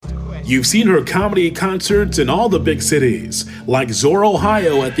You've seen her comedy concerts in all the big cities, like Zorro,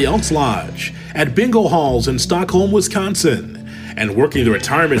 Ohio at the Elks Lodge, at bingo halls in Stockholm, Wisconsin, and working the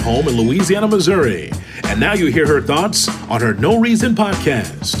retirement home in Louisiana, Missouri. And now you hear her thoughts on her No Reason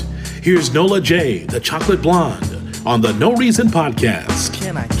podcast. Here's Nola J, the Chocolate Blonde, on the No Reason podcast.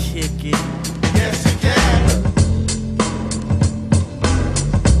 Can I kick it? Yes, you can.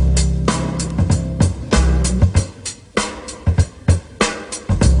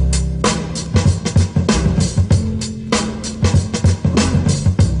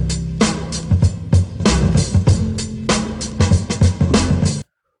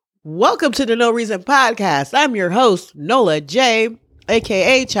 Welcome to the No Reason Podcast. I'm your host, Nola J,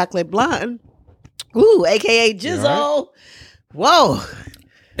 aka Chocolate Blonde. Ooh, aka Jizzle. Right? Whoa.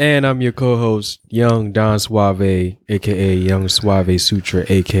 And I'm your co-host, Young Don Suave, aka Young Suave Sutra,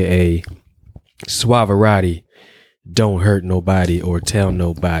 aka Suaverati. Don't hurt nobody or tell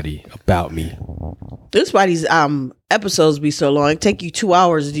nobody about me. This why these episodes be so long. It take you 2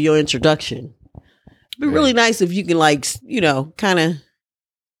 hours to do your introduction. It'd be really nice if you can kind of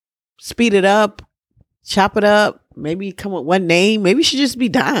speed it up, chop it up, maybe come with one name. Maybe it should just be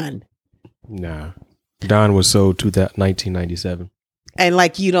Don. Nah. Don was sold to that 1997.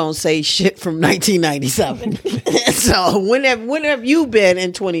 And you don't say shit from 1997. So when have you been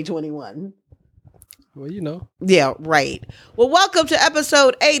in 2021? Well, you know. Yeah, right. Well, welcome to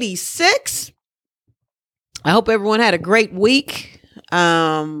episode 86. I hope everyone had a great week.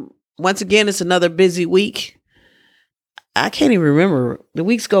 Once again, it's another busy week. I can't even remember. The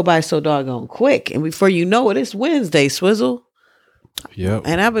weeks go by so doggone quick. And before you know it, it's Wednesday, Swizzle. Yep.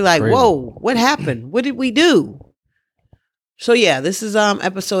 And I'll be like, crazy. Whoa, what happened? What did we do? So yeah, this is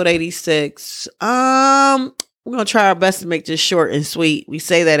episode 86. We're gonna try our best to make this short and sweet. We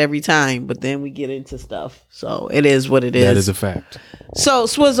say that every time, but then we get into stuff. So it is what it is. That is a fact. So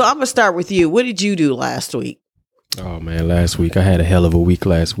Swizzle, I'm gonna start with you. What did you do last week? Oh man, last week I had a hell of a week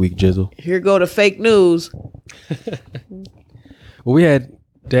last week, Jizzle. Here go the fake news. Well, we had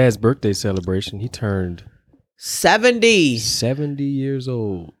Dad's birthday celebration. He turned 70 years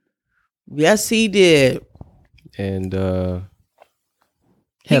old. Yes, he did. And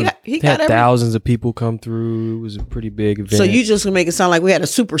he got thousands of people come through. It was a pretty big event. So you just gonna make it sound like we had a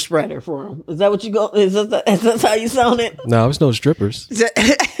super spreader for him. Is that what you go? Is that how you sound it? No, it was no strippers.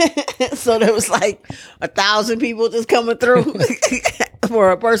 So there was 1,000 people just coming through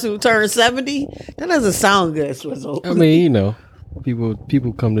for a person who turned 70. That doesn't sound good, Swizzle. I mean, you know,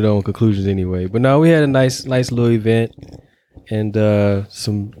 people come to their own conclusions anyway. But no, we had a nice little event, and had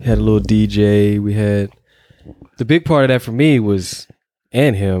a little DJ. We had the big part of that for me was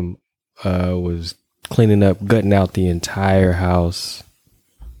cleaning up, gutting out the entire house.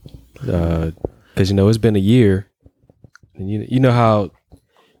 Because it's been a year, and you know how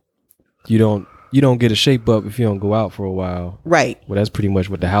you don't get a shape up if you don't go out for a while. Right. Well, that's pretty much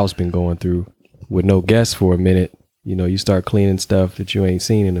what the house been going through with no guests for a minute. You start cleaning stuff that you ain't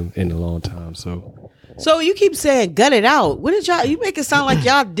seen in a long time. So you keep saying gut it out. What did y'all? You make it sound like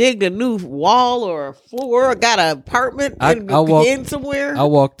y'all digged a new wall or a floor, or got an apartment in somewhere. I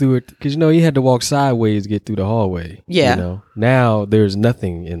walked through it because you had to walk sideways to get through the hallway. Yeah. Now there's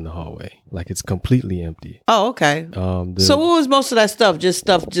nothing in the hallway. It's completely empty. Oh, okay. So what was most of that stuff? Just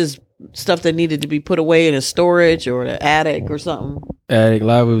stuff that needed to be put away in a storage or an attic or something. Attic. A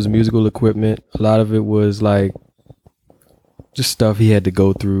lot of it was musical equipment. A lot of it was just stuff he had to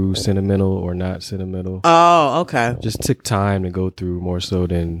go through, sentimental or not sentimental. Oh, okay. Just took time to go through more so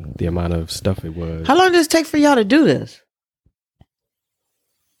than the amount of stuff it was. How long does it take for y'all to do this?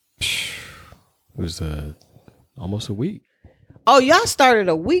 It was almost a week. Oh, y'all started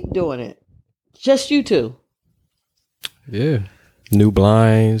a week doing it. Just you two. Yeah. New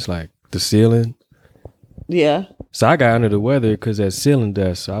blinds, the ceiling. Yeah. So I got under the weather because that ceiling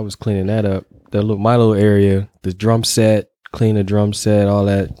dust. So I was cleaning that up. My little area, the drum set. Clean the drum set, all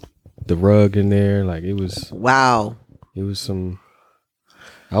that, the rug in there. It was. Wow. It was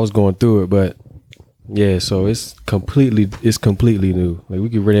I was going through it, but yeah, so it's completely new. We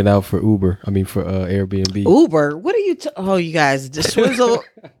could rent it out for Uber. I mean, for Airbnb. Uber? What are you? You guys, just Swizzle.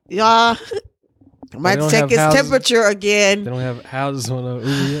 Y'all might check his temperature again. They don't have houses on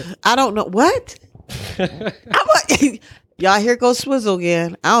Uber yet? I don't know. What? Y'all, here goes Swizzle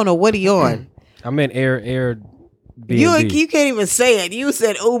again. I don't know what he on. I meant Airbnb. You can't even say it. You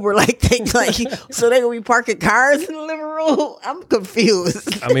said Uber so they gonna be parking cars in the living room. I'm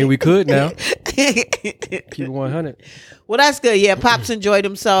confused. I mean, we could now. Keep it 100. Well, that's good. Yeah, Pops enjoyed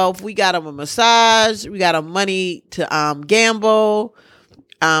himself. We got him a massage. We got him money to gamble.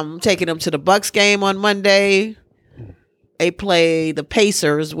 Taking him to the Bucks game on Monday. They play the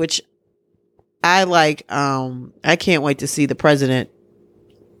Pacers, which I can't wait to see the president.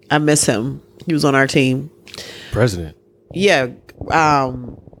 I miss him. He was on our team. President. Yeah. I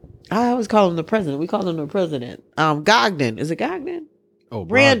always call him the president. We call him the president. Gogden. Is it Gogden? Oh,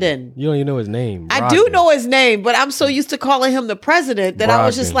 Brandon. You don't even know his name. I do know his name, but I'm so used to calling him the president that I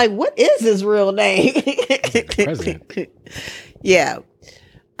was just like, what is his real name? President. Yeah.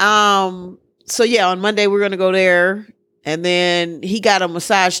 So yeah, on Monday we're gonna go there. And then he got a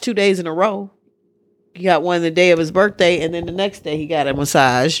massage 2 days in a row. He got one the day of his birthday, and then the next day he got a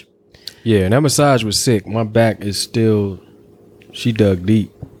massage. Yeah, and that massage was sick. My back is still, she dug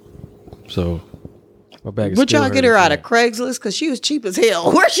deep. So my back is Would still y'all get her hurting out of Craigslist? Because she was cheap as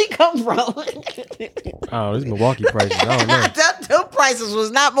hell. Where'd she come from? Oh, this is Milwaukee prices. I don't know. Them prices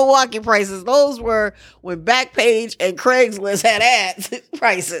was not Milwaukee prices. Those were when Backpage and Craigslist had ads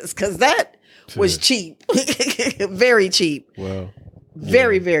prices. Because that was cheap. Very cheap. Well,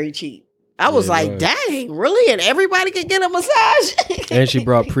 very, very cheap. I was like, dang, really? And everybody could get a massage? And she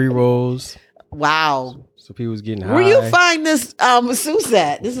brought pre-rolls. Wow. So people was getting high. Where you find this masseuse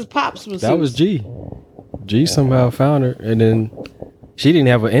at? This is Pop's masseuse. That was G. G somehow found her. And then she didn't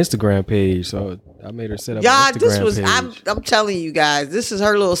have an Instagram page. So I made her set up an Instagram page. I'm telling you guys, this is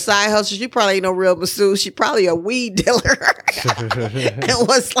her little side hustle. She probably ain't no real masseuse. She probably a weed dealer. And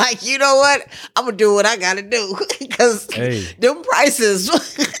was like, you know what? I'm going to do what I got to do. Because them prices...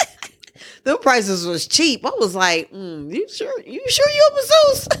 Them prices was cheap. I was like, you sure you're a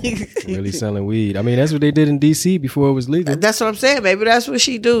masseuse? Really selling weed. I mean, that's what they did in DC before it was legal. That's what I'm saying. Maybe that's what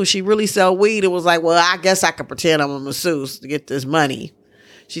she do. She really sell weed. It was like, well, I guess I could pretend I'm a masseuse to get this money.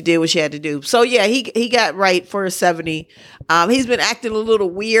 She did what she had to do. So yeah, he got right for a 70. He's been acting a little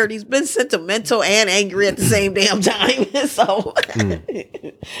weird. He's been sentimental and angry at the same damn time. So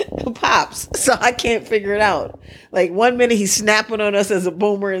Pops. So I can't figure it out. Like 1 minute he's snapping on us as a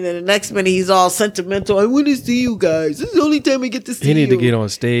boomer, and then the next minute he's all sentimental. I want to see you guys. This is the only time I get to see you. He need to get on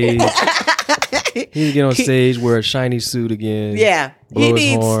stage. He need to get on stage, wear a shiny suit again. Yeah. He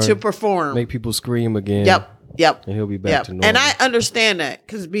needs to perform. Make people scream again. Yep. And he'll be back to normal. And I understand that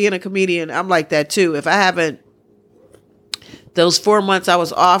because being a comedian, I'm like that too. If I haven't, those 4 months I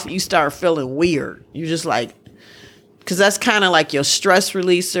was off, you start feeling weird. You just like, because that's kind of like your stress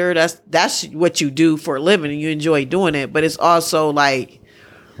releaser. That's what you do for a living and you enjoy doing it. But it's also like,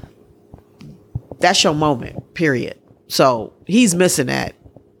 that's your moment, period. So he's missing that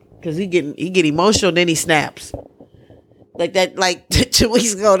because he get emotional, then he snaps. Like that, like 2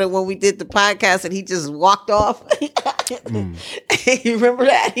 weeks ago when we did the podcast and he just walked off. You remember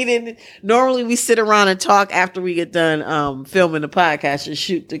that? He didn't. Normally we sit around and talk after we get done filming the podcast and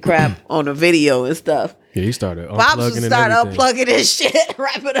shoot the crap on the video and stuff. Yeah, he started unplugging Pops would start unplugging his shit,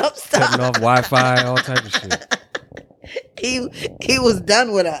 wrapping up stuff. Cutting off Wi-Fi, all type of shit. He was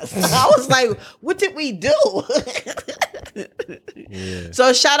done with us. I was like, what did we do? Yeah.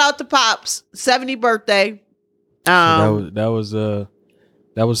 So shout out to Pops, 70th birthday. That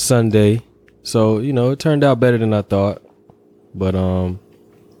was Sunday, so it turned out better than I thought. But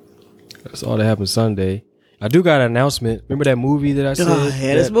that's all that happened Sunday. I do got an announcement. Remember that movie that I said?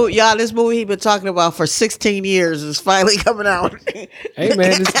 This movie he been talking about for 16 years is finally coming out. Hey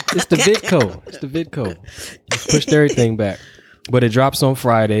man, it's the Vidco. It's the Vidco. It's pushed everything back, but it drops on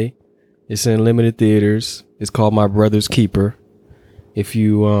Friday. It's in limited theaters. It's called My Brother's Keeper. If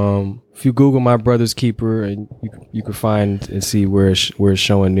you Google My Brother's Keeper, and you can find and see where it's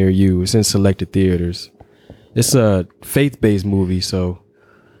showing near you. It's in selected theaters. It's a faith-based movie, so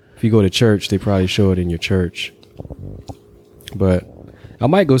if you go to church, they probably show it in your church. But I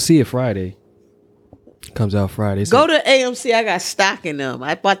might go see it Friday. It comes out Friday. Go to AMC. I got stock in them.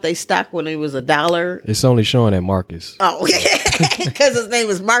 I bought they stock when it was $1. It's only showing at Marcus. Oh, because his name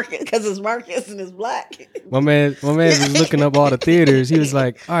is Marcus. Because it's Marcus and it's black. My man was looking up all the theaters. He was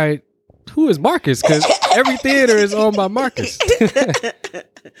like, "All right, who is Marcus? Because every theater is owned by Marcus."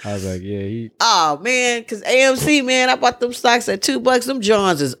 I was like, "Yeah, Oh man, because AMC, man, I bought them stocks at $2. Them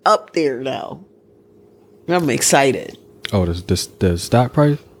Johns is up there now. I'm excited. Oh, the stock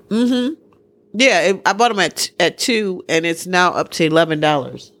price? Mm-hmm. Yeah, I bought them at $2, and it's now up to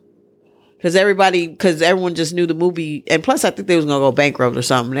 $11. Because everyone just knew the movie, and plus I think they was gonna go bankrupt or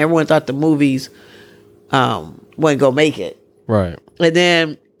something. Everyone thought the movies wasn't gonna make it. Right. And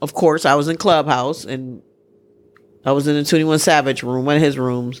then, of course, I was in Clubhouse, and I was in the 21 Savage room, one of his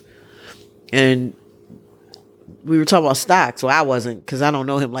rooms, and we were talking about stocks. Well, I wasn't, because I don't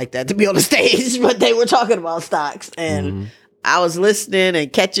know him like that to be on the stage, but they were talking about stocks, and I was listening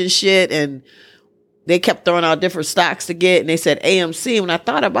and catching shit, and they kept throwing out different stocks to get, and they said AMC. When I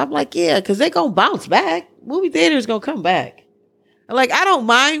thought about it, I'm like, yeah, because they're going to bounce back. Movie theaters going to come back. Like, I don't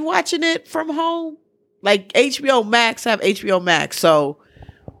mind watching it from home. Like, HBO Max, I have HBO Max. So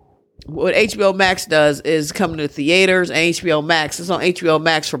what HBO Max does is come to theaters, and HBO Max, it's on HBO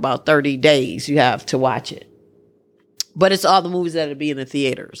Max for about 30 days. You have to watch it. But it's all the movies that'll be in the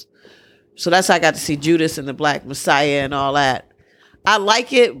theaters. So that's how I got to see Judas and the Black Messiah and all that. I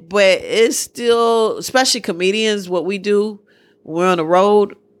like it, but it's still, especially comedians, what we do, we're on the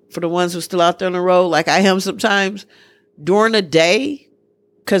road, for the ones who are still out there on the road, like I am sometimes, during the day,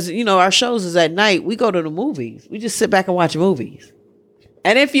 because, you know, our shows is at night, we go to the movies. We just sit back and watch movies.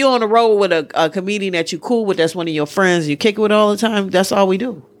 And if you're on the road with a comedian that you cool with, that's one of your friends, you kick it with all the time, that's all we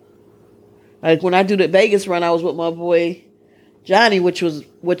do. Like when I do the Vegas run, I was with my boy Johnny, which was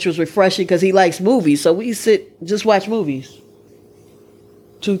refreshing because he likes movies. So we sit, just watch movies.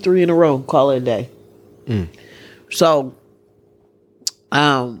 2, 3 in a row, call it a day. So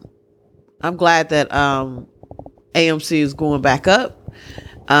I'm glad that AMC is going back up.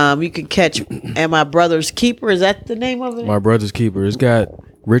 You can catch And My Brother's Keeper. Is that the name of it? My Brother's Keeper. It's got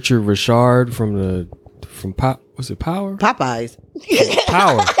Richard Richard from what's it, Power? Popeyes.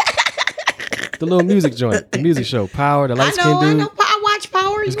 Power. The little music joint, the music show, Power, the light skinned dude. I know. I watch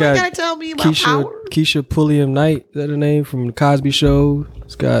Power. You gotta tell me about Power. Keisha Pulliam Knight, is that her name, from the Cosby Show?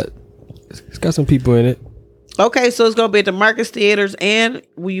 It's got some people in it. Okay, so it's gonna be at the Marcus Theaters, and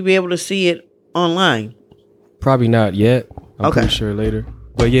will you be able to see it online? Probably not yet. I'm Okay. pretty sure later.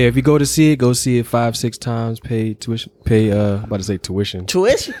 But yeah, if you go see it 5-6 times. Pay tuition. About to say tuition.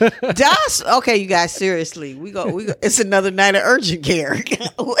 Tuition? Das? Okay, you guys, seriously. We go. It's another night of urgent care.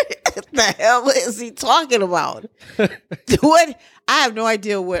 What the hell is he talking about? What? I have no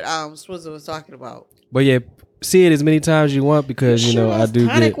idea what Swizzo was talking about. But yeah, see it as many times as you want because you know I do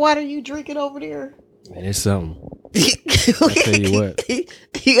tonic get. water you drinking over there? Man, it's something. I'll tell you what.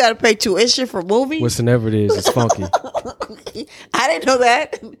 You got to pay tuition for movies? Whatever it is, it's funky. I didn't know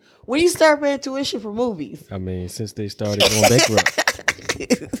that. When you start paying tuition for movies? I mean, since they started going bankrupt.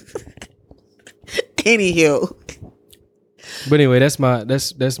 Anywho. But anyway,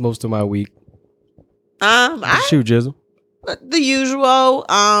 that's most of my week. Shoot, Jizzle. The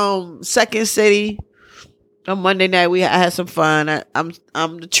usual. Second City. On Monday night, I had some fun. I'm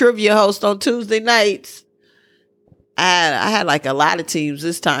the trivia host on Tuesday nights. I had like a lot of teams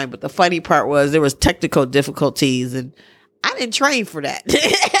this time, but the funny part was there was technical difficulties, and I didn't train for that.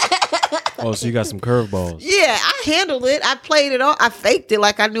 Oh, so you got some curveballs. Yeah, I handled it. I played it all. I faked it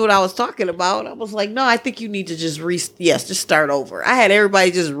like I knew what I was talking about. I was like, no, I think you need to just just start over. I had everybody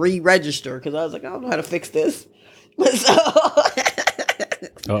just re-register because I was like, I don't know how to fix this.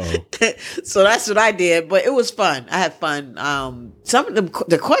 So that's what I did, but it was fun. I had fun. Some of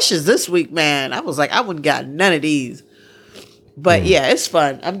the questions this week, man, I was like, I wouldn't got none of these. But yeah, it's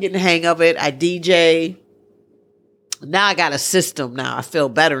fun. I'm getting the hang of it. I DJ. Now I got a system now. I feel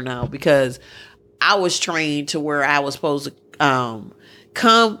better now because I was trained to where I was supposed to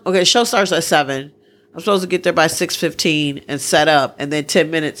come. Okay, show starts at 7. I'm supposed to get there by 6:15 and set up, and then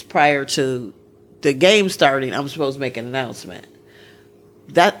 10 minutes prior to the game starting, I'm supposed to make an announcement.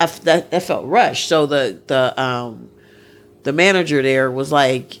 That felt rushed. So the manager there was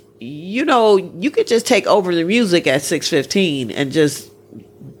like, you know, you could just take over the music at 6:15 and just,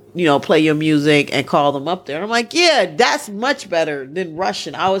 you know, play your music and call them up there. And I'm like, yeah, that's much better than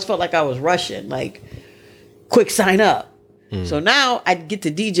rushing. I always felt like I was rushing, like quick sign up. So now I get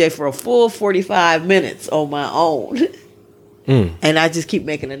to DJ for a full 45 minutes on my own. And I just keep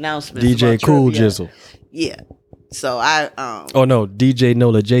making announcements. DJ Cool Jizzle. Yeah. So I Oh no, DJ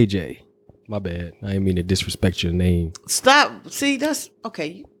Nola JJ. My bad. I didn't mean to disrespect your name. Stop. See, that's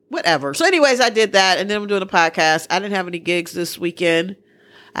okay. Whatever. So anyways, I did that, and then I'm doing a podcast. I didn't have any gigs this weekend.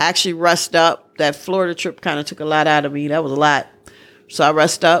 I actually rushed up. That Florida trip kind of took a lot out of me. That was a lot. So I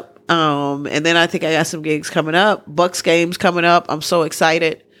rushed up. And then I think I got some gigs coming up. Bucks games coming up. I'm so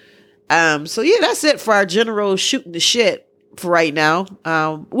excited. So yeah, that's it for our general shooting the shit for right now.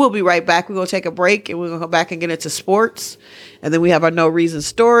 We'll be right back. We're going to take a break and we're going to come back and get into sports. And then we have our No Reason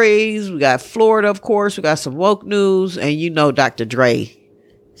stories. We got Florida, of course. We got some woke news. And you know Dr. Dre.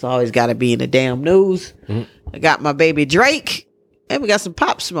 It's always got to be in the damn news. I got my baby Drake. And we got some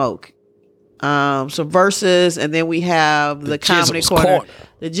Pop Smoke. Some verses. And then we have the Comedy Corner.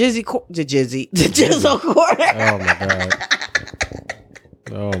 The Jizzle Corner. Oh my God.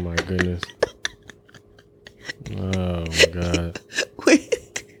 Oh my goodness. Oh my God.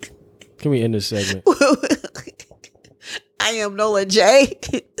 Can we end this segment? I am Nola J.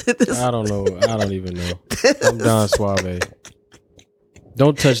 I don't know. I don't even know. I'm Don Suave.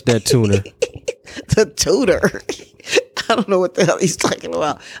 Don't touch that tuner. The tutor. I don't know what the hell he's talking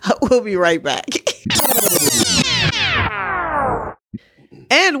about. We'll be right back.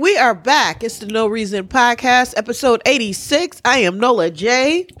 And we are back. It's the No Reason Podcast, episode 86. I am Nola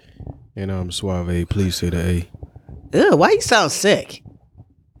J. And I'm Suave. Please say the A. Ew, why you sound sick?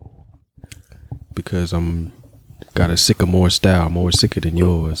 Because I'm got a sycamore style, more sicker than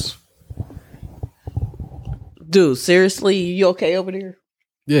yours. Dude, seriously, you okay over there?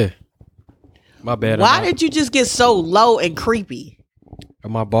 Yeah. My bad. Why did you just get so low and creepy? Are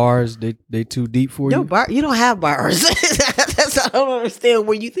my bars, they too deep for you? You don't have bars. I don't understand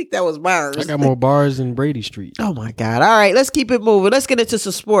where you think that was bars. I got more bars than Brady Street. Oh my God. All right, let's keep it moving. Let's get into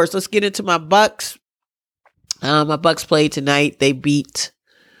some sports. Let's get into my Bucks. My Bucks played tonight. They beat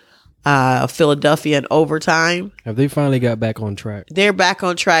Philadelphia in overtime. Have they finally got back on track? They're back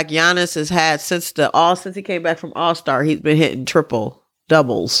on track. Giannis has had since he came back from All-Star, he's been hitting triple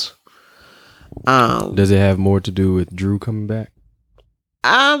doubles. Does it have more to do with Drew coming back?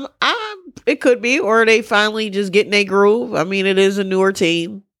 It could be, or they finally just getting a groove. I mean, it is a newer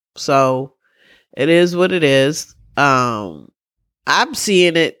team, so it is what it is. I'm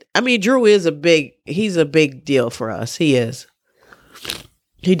seeing it. I mean, Drew is he's a big deal for us. He is.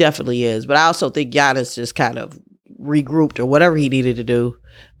 He definitely is. But I also think Giannis just kind of regrouped or whatever he needed to do.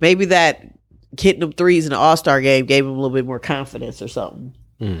 Maybe that hitting them threes in the All-Star game gave him a little bit more confidence or something.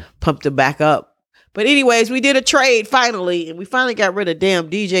 Pumped him back up. But anyways, we did a trade finally, and we finally got rid of damn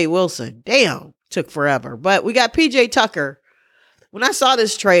DJ Wilson. Damn, took forever. But we got PJ Tucker. When I saw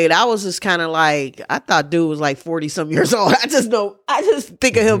this trade, I was just kind of like, I thought dude was like 40-some years old. I just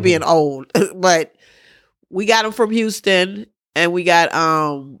think of him being old. But we got him from Houston, and we got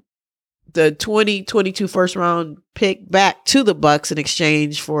the 2022 first round pick back to the Bucks in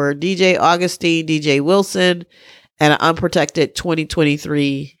exchange for DJ Augustine, DJ Wilson, and an unprotected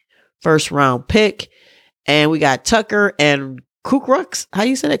 2023 first round pick. And we got Tucker and Kukrux. How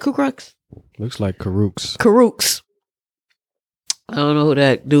you say that? Kukrux? Looks like Karooks. Karooks. I don't know who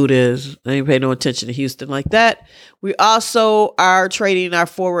that dude is. I ain't pay no attention to Houston like that. We also are trading our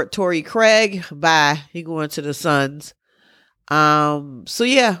forward Torrey Craig. Bye. He going to the Suns. So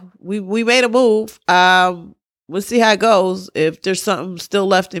yeah, we made a move. We'll see how it goes. If there's something still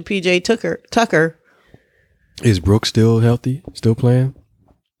left in PJ Tucker. Is Brooks still healthy? Still playing?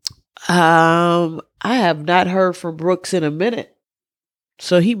 I have not heard from Brooks in a minute.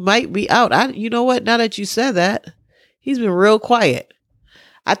 So he might be out. You know what? Now that you said that, he's been real quiet.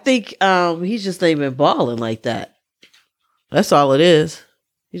 I think he's just ain't been balling like that. That's all it is.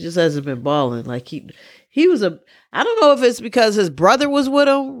 He just hasn't been balling. Like he was I don't know if it's because his brother was with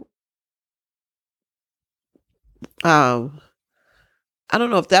him. I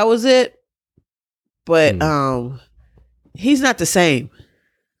don't know if that was it. But he's not the same.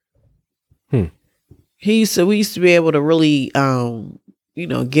 We used to be able to really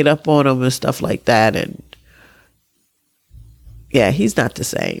get up on him and stuff like that, and yeah, he's not the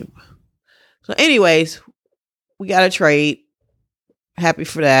same. So anyways, we got a trade. Happy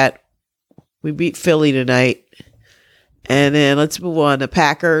for that. We beat Philly tonight. And then let's move on to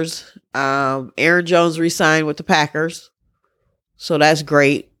Packers. Aaron Jones re-signed with the Packers. So that's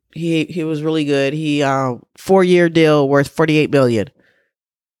great. He was really good. He 4-year deal worth $48 million.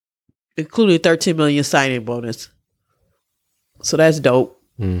 Including $13 million signing bonus. So that's dope.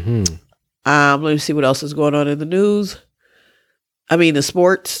 Mm-hmm. Let me see what else is going on in the news. I mean, the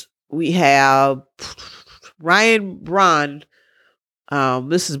sports. We have Ryan Braun.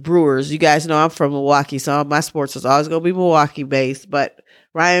 This is Brewers. You guys know I'm from Milwaukee, so my sports is always going to be Milwaukee based. But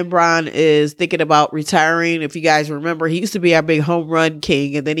Ryan Braun is thinking about retiring. If you guys remember, he used to be our big home run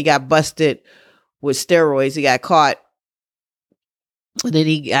king, and then he got busted with steroids. He got caught. And then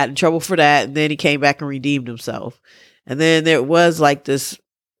he got in trouble for that. And then he came back and redeemed himself. And then there was like this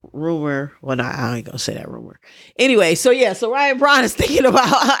rumor. Well, no, I ain't going to say that rumor. Anyway, so Ryan Braun is thinking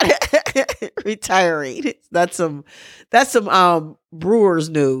about retiring. That's some Brewers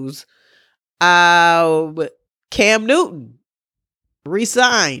news. Cam Newton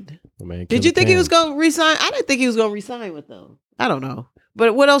re-signed. Did you think he was going to re-sign? I didn't think he was going to re-sign with them. I don't know.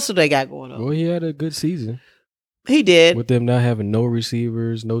 But what else do they got going on? Well, he had a good season. He did. With them not having no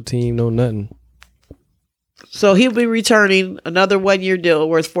receivers, no team, no nothing. So he'll be returning another 1-year deal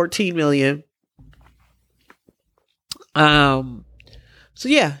worth $14 million. So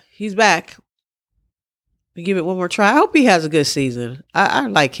yeah, he's back. We give it one more try. I hope he has a good season. I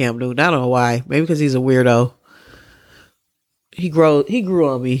like Cam Newton. I don't know why. Maybe because he's a weirdo. He grew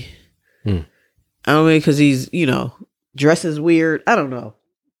on me. I don't know, because he's, dresses weird. I don't know.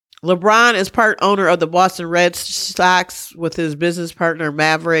 LeBron is part owner of the Boston Red Sox with his business partner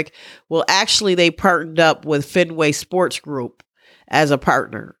Maverick. Well, actually, they partnered up with Fenway Sports Group as a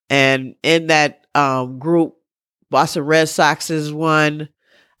partner. And in that group, Boston Red Sox is one,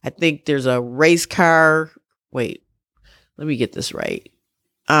 I think there's a race car. Wait, let me get this right.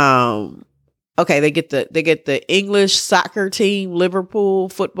 Okay, they get the English soccer team, Liverpool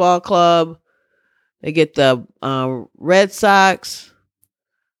Football Club. They get the Red Sox.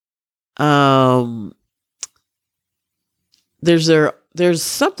 There's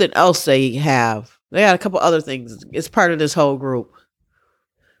something else they have. They got a couple other things. It's part of this whole group.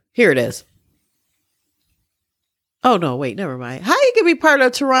 Here it is. Oh no, wait, never mind. How you can be part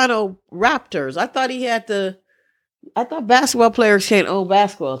of Toronto Raptors? I thought basketball players can't own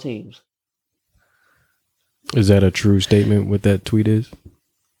basketball teams. Is that a true statement? What that tweet is?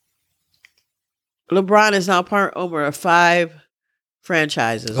 LeBron is now part owner of 5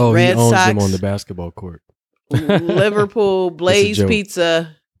 franchises. Oh, Red he owns Sox, them on the basketball court. Liverpool, Blaze joke.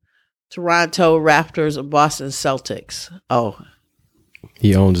 Pizza, Toronto Raptors, and Boston Celtics. Oh,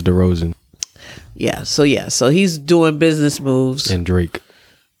 He owns DeRozan yeah. So he's doing business moves. and Drake.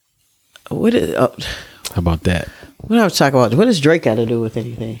 What is? Oh, How about that? what I was talking about? What does Drake got to do with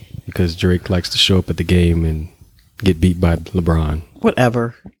anything? Because Drake likes to show up at the game and get beat by LeBron.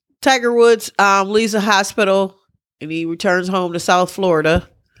 Whatever. Tiger Woods leaves the hospital and he returns home to South Florida.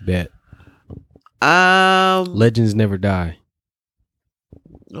 Bet. Um. Legends never die.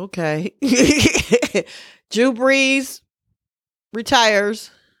 Okay. Drew Brees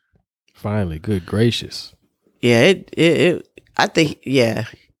retires. Finally, good gracious. Yeah, I think, yeah,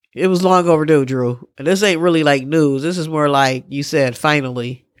 it was long overdue, Drew. And this ain't really like news. This is more like you said,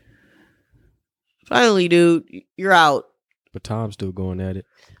 finally. Finally, dude, you're out. But Tom's still going at it.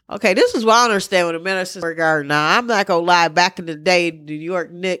 Okay, this is what I understand with the Madison Square Garden. Now, I'm not going to lie. Back in the day, the New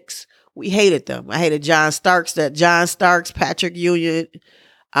York Knicks, we hated them. I hated John Starks, Patrick Ewing,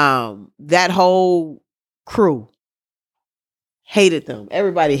 that whole crew. Hated them.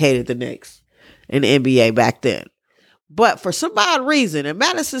 Everybody hated the Knicks in the NBA back then. But for some odd reason, in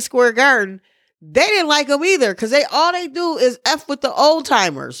Madison Square Garden, they didn't like them either because all they do is F with the old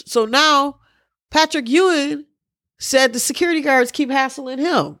timers. So now Patrick Ewing said the security guards keep hassling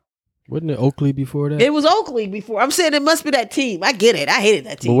him. Wasn't it Oakley before that? It was Oakley before. I'm saying it must be that team. I get it. I hated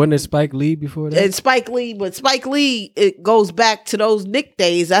that team. But wasn't it Spike Lee before that? And Spike Lee, it goes back to those Nick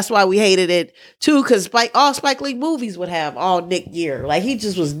days. That's why we hated it too, because all Spike Lee movies would have all Nick gear. Like he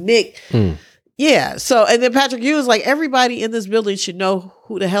just was Nick. Yeah. So, and then Patrick Ewing was like, everybody in this building should know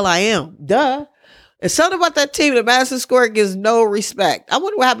who the hell I am. Duh. It's something about that team that Madison Square gives no respect. I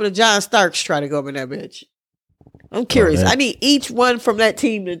wonder what happened to John Starks trying to go up in that bitch. I'm curious. I need each one from that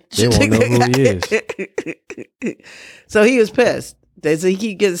team to. They won't know who he is. So he was pissed. He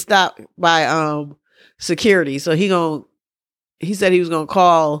keep getting stopped by security. So he said he was gonna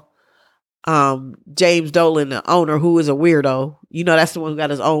call James Dolan, the owner, who is a weirdo. You know, that's the one who got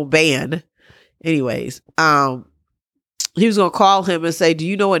his own band. Anyways, he was gonna call him and say, "Do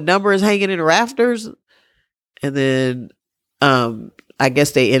you know what number is hanging in the rafters?" And then I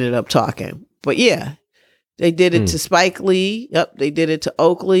guess they ended up talking. But yeah. They did it to Spike Lee. Yep, they did it to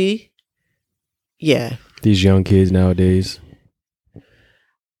Oakley. Yeah. These young kids nowadays.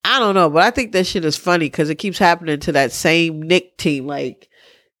 I don't know, but I think that shit is funny because it keeps happening to that same Nick team.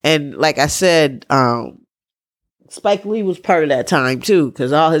 And like I said, Spike Lee was part of that time too,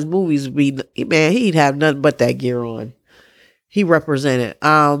 because all his movies would be, man, he'd have nothing but that gear on. He represented.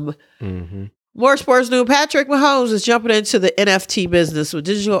 More sports news. Patrick Mahomes is jumping into the NFT business with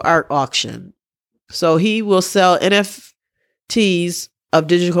digital art auction. So he will sell NFTs of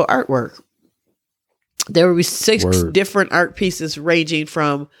digital artwork. There will be 6 different art pieces ranging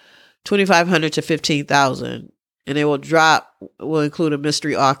from $2,500 to $15,000, and it will include a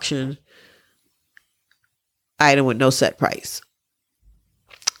mystery auction item with no set price.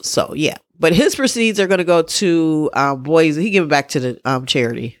 So yeah, but his proceeds are going to go to boys. He giving back to the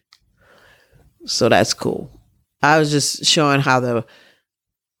charity. So that's cool. I was just showing how the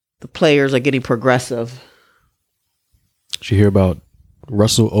players are getting progressive. Did you hear about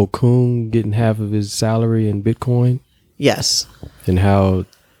Russell Okung getting half of his salary in Bitcoin? Yes. And how,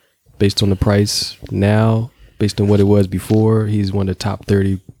 based on the price now, based on what it was before, he's one of the top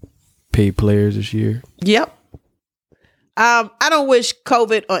 30 paid players this year. Yep. I don't wish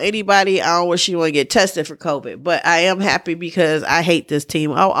COVID on anybody. I don't wish you want to get tested for COVID, but I am happy because I hate this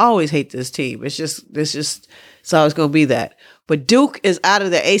team. I'll always hate this team. It's always going to be that. But Duke is out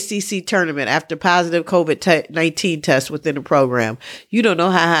of the ACC tournament after positive COVID-19 tests within the program. You don't know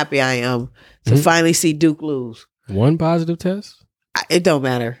how happy I am to finally see Duke lose. One positive test? It don't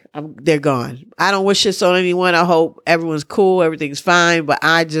matter. They're gone. I don't wish this on anyone. I hope everyone's cool. Everything's fine. But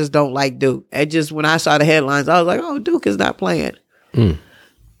I just don't like Duke. When I saw the headlines, I was like, oh, Duke is not playing.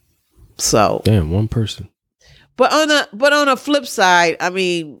 So. Damn, one person. But on the flip side, I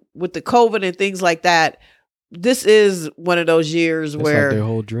mean, with the COVID and things like that, this is one of those years It's where like their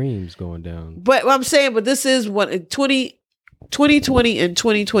whole dreams going down. But what I'm saying, but this is 2020 and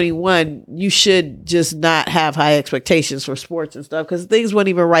 2021, you should just not have high expectations for sports and stuff because things weren't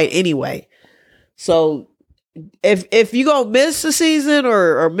even right anyway. So if you gonna miss a season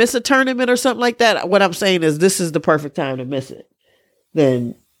or miss a tournament or something like that, what I'm saying is this is the perfect time to miss it.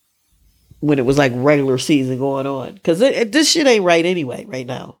 Then when it was like regular season going on, because this shit ain't right anyway right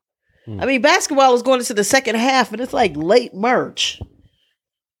now. I mean, basketball is going into the second half and it's like late March.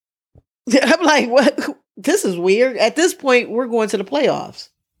 I'm like, what? This is weird. At this point, we're going to the playoffs.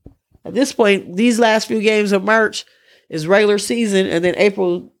 At this point, these last few games of March is regular season, and then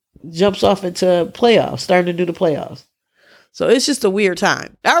April jumps off into playoffs, starting to do the playoffs. So it's just a weird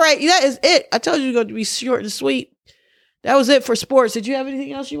time. All right, that is it. I told you you're going to be short and sweet. That was it for sports. Did you have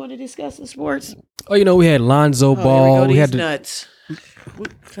anything else you want to discuss in sports? Oh, we had Lonzo Ball. Here we go, we had nuts.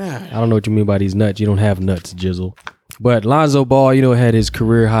 God. I don't know what you mean by these nuts. You don't have nuts, Jizzle. But Lonzo Ball, had his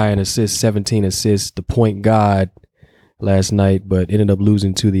career high in assists, 17 assists, the point guard last night, but ended up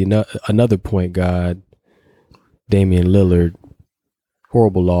losing to the another point guard, Damian Lillard.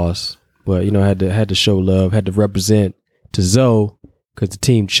 Horrible loss, but had to show love, had to represent to Zoe because the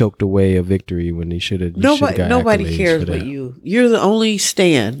team choked away a victory when they should have. Nobody cares but you. You're the only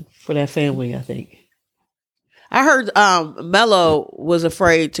stand for that family, I think. I heard Melo was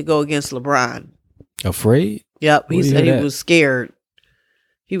afraid to go against LeBron. Afraid? Yep, he said he was scared.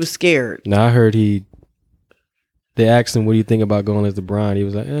 He was scared. Now I heard they asked him, "What do you think about going as LeBron?" He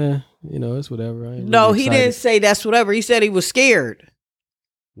was like, it's whatever. No, he didn't say that's whatever. He said he was scared.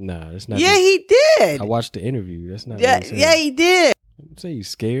 Nah, that's not. Yeah, he did. I watched the interview. That's not. Yeah, he did. Say he's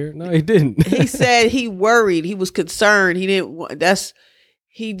scared? No, he didn't. He said he worried. He was concerned. He didn't.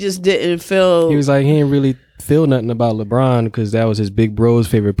 He just didn't feel. He was like he didn't really feel nothing about LeBron because that was his big bro's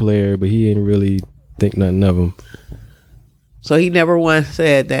favorite player, but he didn't really think nothing of him. So he never once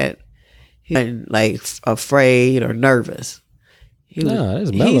said that he wasn't like afraid or nervous.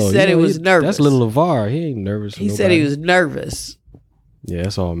 That's Melo. He said he was nervous. That's little LeVar. He ain't nervous. He said he was nervous. Yeah,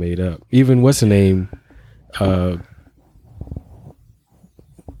 that's all made up. Even what's the name?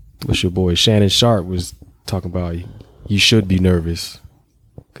 What's your boy? Shannon Sharp was talking about you should be nervous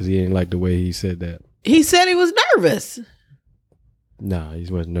because he didn't like the way he said that. He said he was nervous. Nah,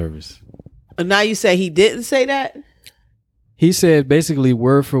 he wasn't nervous. And now you say he didn't say that? He said basically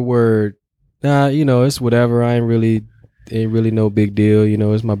word for word, it's whatever. Ain't really no big deal.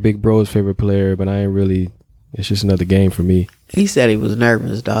 It's my big bro's favorite player, but it's just another game for me. He said he was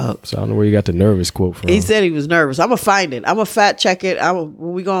nervous, dog. So I don't know where you got the nervous quote from. He said he was nervous. I'm going to find it. I'm going to fact check it.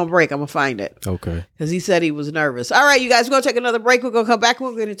 When we go on break, I'm going to find it. Okay. Because he said he was nervous. All right, you guys, we're going to take another break. We're going to come back.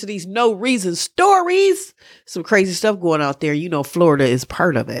 We'll get into these no reason stories. Some crazy stuff going out there. Florida is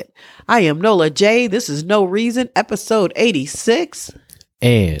part of it. I am Nola J. This is No Reason, episode 86.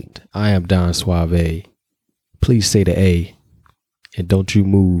 And I am Don Suave. Please say the A. And don't you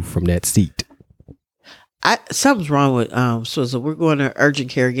move from that seat. Something's wrong with so we're going to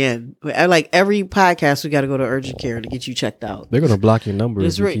urgent care again. Like every podcast, we got to go to urgent care to get you checked out. They're gonna block your number.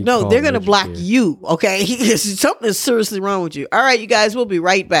 No, they're gonna block you. Okay, something is seriously wrong with you. All right, you guys, we'll be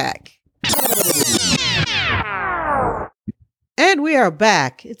right back. And we are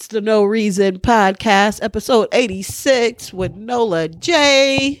back. It's the No Reason Podcast, episode 86 with Nola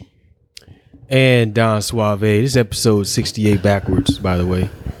J. And Don Suave. This is episode 68 backwards, by the way.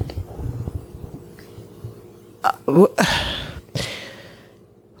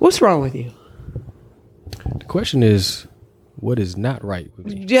 What's wrong with you? The question is, what is not right with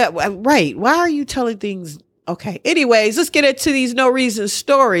me? Yeah, right. Why are you telling things? Okay. Anyways, let's get into these no reason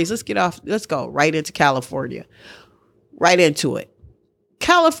stories. Let's go right into California. Right into it.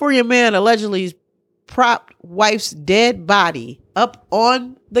 California man allegedly propped wife's dead body up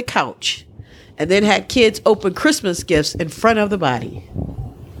on the couch and then had kids open Christmas gifts in front of the body.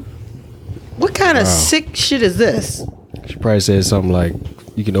 What kind of sick shit is this? She probably said something like,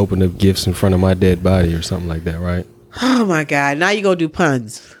 you can open up gifts in front of my dead body or something like that, right? Oh my God. Now you gonna do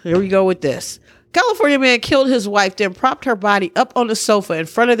puns. Here we go with this. California man killed his wife, then propped her body up on the sofa in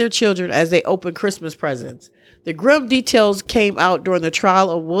front of their children as they opened Christmas presents. The grim details came out during the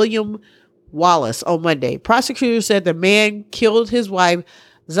trial of William Wallace on Monday. Prosecutors said the man killed his wife,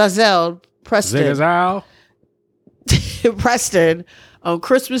 Zazelle Preston, on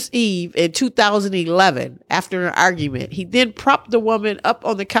Christmas Eve in 2011 after an argument. He then propped the woman up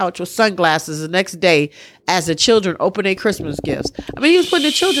on the couch with sunglasses the next day as the children opened their Christmas gifts. I mean, he was putting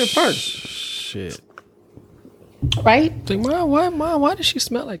the children first. Shit. Right? Like, why did she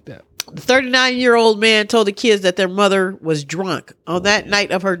smell like that? The 39-year-old man told the kids that their mother was drunk. On that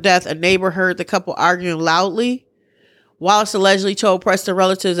night of her death, a neighbor heard the couple arguing loudly. Wallace allegedly told Preston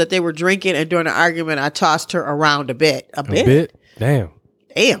relatives that they were drinking, and during the argument, I tossed her around a bit. A bit? Damn.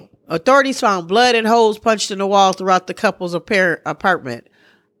 Authorities found blood and holes punched in the wall throughout the couple's apartment.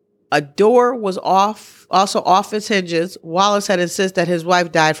 A door was also off its hinges. Wallace had insisted that his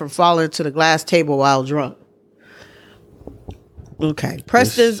wife died from falling to the glass table while drunk. Okay.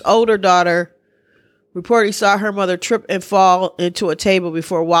 Preston's older daughter reportedly saw her mother trip and fall into a table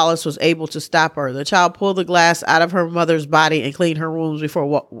before Wallace was able to stop her. The child pulled the glass out of her mother's body and cleaned her wounds before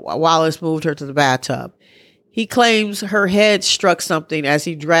Wallace moved her to the bathtub. He claims her head struck something as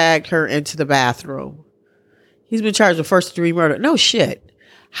he dragged her into the bathroom. He's been charged with first-degree murder. No shit.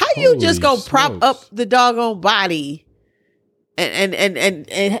 How you just go prop up the doggone body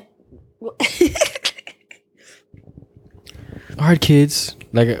and All right, kids.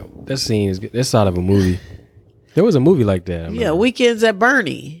 Like that scene is good. That's out of a movie. There was a movie like that. Yeah, Weekends at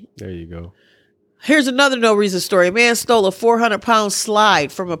Bernie. There you go. Here's another no reason story. A man stole a 400-pound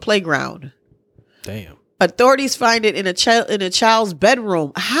slide from a playground. Damn. Authorities find it in a child's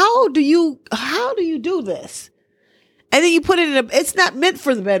bedroom. How do you do this? And then you put it in it's not meant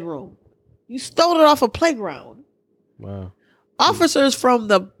for the bedroom. You stole it off a playground. Wow. Officers from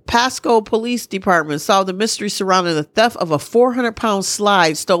the Pasco Police Department solved the mystery surrounding the theft of a 400-pound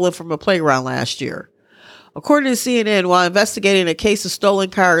slide stolen from a playground last year. According to CNN, while investigating a case of stolen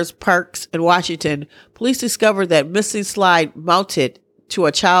cars parks in Washington, police discovered that missing slide mounted to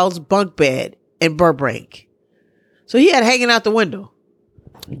a child's bunk bed in Burbank. So he had hanging out the window.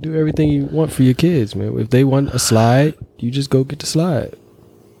 You do everything you want for your kids, man. If they want a slide, you just go get the slide.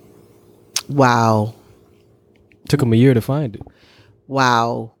 Wow. Took them a year to find it.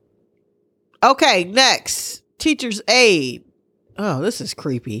 Wow. Okay, next. Teacher's aide. Oh, this is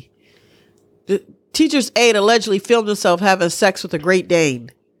creepy. The teacher's aide allegedly filmed himself having sex with a Great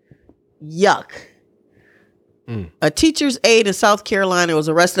Dane. Yuck. A teacher's aide in South Carolina was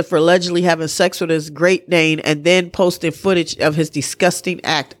arrested for allegedly having sex with his Great Dane and then posting footage of his disgusting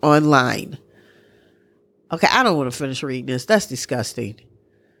act online. Okay, I don't want to finish reading this. That's disgusting.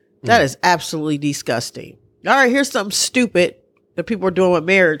 That is absolutely disgusting. All right, here's something stupid that people are doing with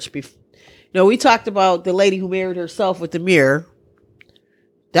marriage. We talked about the lady who married herself with the mirror.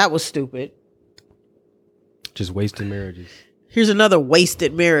 That was stupid. Just wasted marriages. Here's another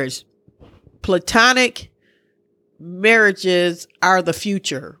wasted marriage. Platonic marriages are the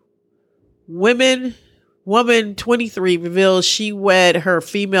future. Woman 23 reveals she wed her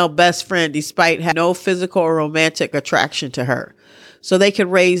female best friend despite having no physical or romantic attraction to her, so they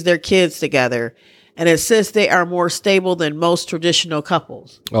can raise their kids together, and insists they are more stable than most traditional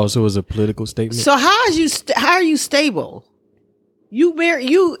couples. Oh, so it was a political statement? So how are you stable?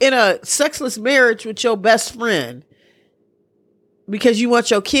 You in a sexless marriage with your best friend because you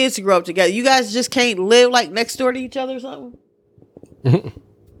want your kids to grow up together. You guys just can't live like next door to each other or something?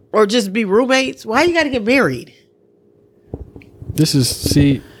 Or just be roommates? Why you got to get married?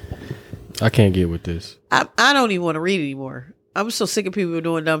 I can't get with this. I don't even want to read anymore. I'm so sick of people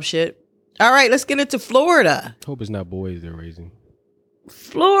doing dumb shit. All right, let's get into Florida. Hope it's not boys they're raising.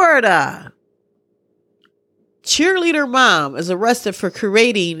 Florida. Cheerleader mom is arrested for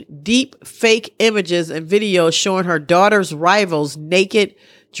creating deep fake images and videos showing her daughter's rivals naked,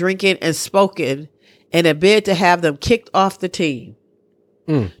 drinking, and smoking in a bid to have them kicked off the team.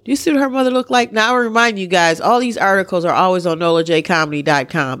 Do you see what her mother looked like? Now, I remind you guys, all these articles are always on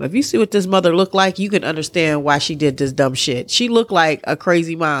NolaJComedy.com. If you see what this mother looked like, you can understand why she did this dumb shit. She looked like a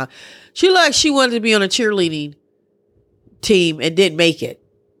crazy mom. She looked like she wanted to be on a cheerleading team and didn't make it.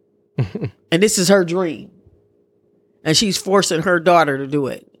 And this is her dream. And she's forcing her daughter to do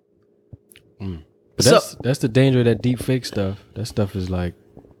it. But that's the danger of that deep fake stuff. That stuff is like...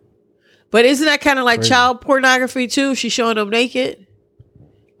 But isn't that kind of like child pornography too? She's showing them naked.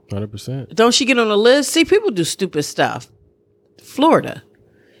 100%. Don't she get on the list? See, people do stupid stuff. Florida.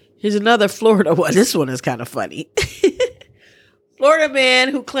 Here's another Florida one. This one is kind of funny. Florida man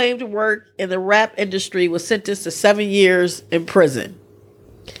who claimed to work in the rap industry was sentenced to 7 years in prison.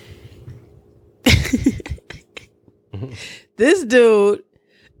 This dude,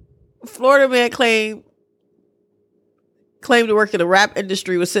 Florida man claimed to work in the rap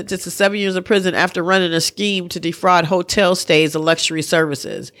industry, was sentenced to 7 years in prison after running a scheme to defraud hotel stays and luxury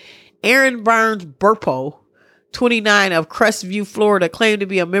services. Aaron Barnes Burpo, 29, of Crestview, Florida, claimed to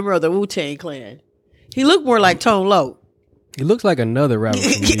be a member of the Wu-Tang Clan. He looked more like Tone Loc. He looks like another rapper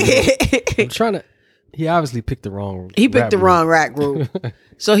from New York. He obviously picked the wrong. He picked the wrong rap group.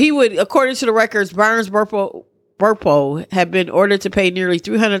 So he would, according to the records, Barnes Burpo Burpo had been ordered to pay nearly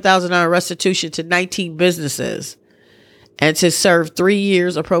 $300,000 restitution to 19 businesses and to serve 3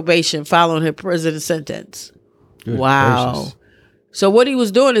 years of probation following his prison sentence. Good Wow. gracious. So what he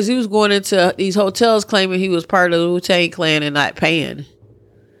was doing is he was going into these hotels claiming he was part of the Wu-Tang Clan and not paying.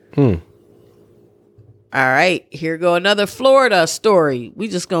 All right, here go another Florida story. We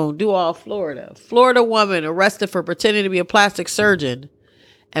just gonna do all Florida. Florida woman arrested for pretending to be a plastic surgeon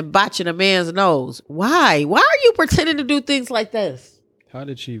and botching a man's nose. Why? Why are you pretending to do things like this? How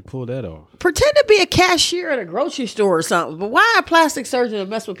did she pull that off? Pretend to be a cashier at a grocery store or something, but why a plastic surgeon to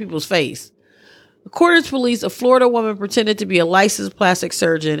mess with people's face? According to police, a Florida woman pretended to be a licensed plastic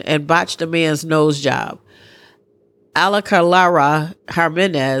surgeon and botched a man's nose job. Alacalara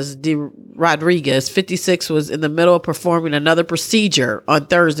Jimenez de Rodriguez, 56, was in the middle of performing another procedure on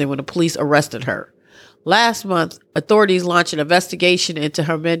Thursday when the police arrested her. Last month, authorities launched an investigation into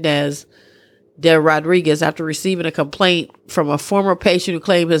Jimenez de Rodriguez after receiving a complaint from a former patient who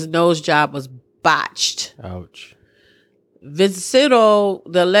claimed his nose job was botched. Ouch. Vincento,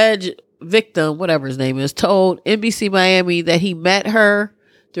 the alleged victim, whatever his name is, told NBC Miami that he met her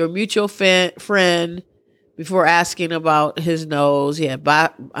through a mutual friend before asking about his nose. He had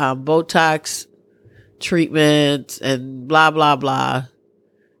Botox treatment and blah, blah, blah.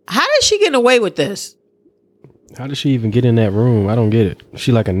 How did she get away with this? How did she even get in that room? I don't get it. Is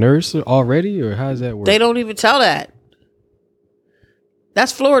she like a nurse already, or how does that work? They don't even tell that.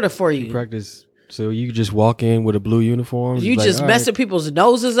 That's Florida for you. Practice. So you could just walk in with a blue uniform. You like, just all messing people's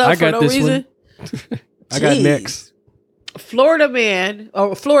noses up I for got no this reason. I got Jeez. next. Florida man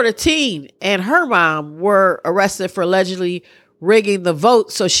or Florida teen and her mom were arrested for allegedly rigging the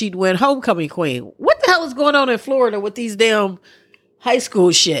vote so she'd win homecoming queen. What the hell is going on in Florida with these damn high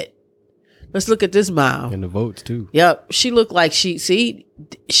school shit? Let's look at this mom. And the votes too. Yep. She looked like she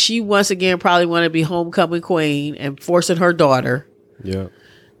once again probably wanted to be homecoming queen and forcing her daughter. Yeah.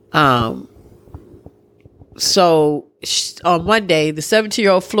 So on Monday, the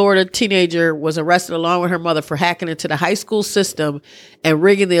 17-year-old Florida teenager was arrested along with her mother for hacking into the high school system and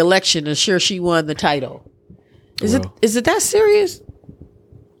rigging the election to ensure she won the title. Is it that serious?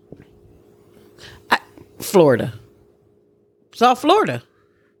 Florida. It's all Florida.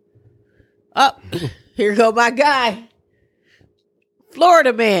 Up. Here go my guy.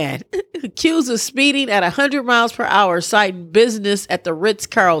 Florida man accused of speeding at 100 miles per hour, citing business at the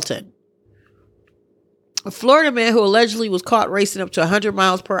Ritz-Carlton. A Florida man who allegedly was caught racing up to 100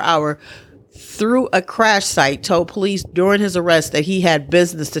 miles per hour through a crash site told police during his arrest that he had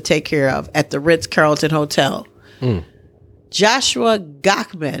business to take care of at the Ritz-Carlton Hotel. Joshua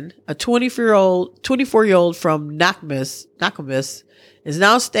Gachman, a 24-year-old from Nakamas, is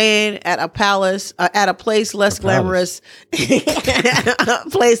now staying at a place less glamorous than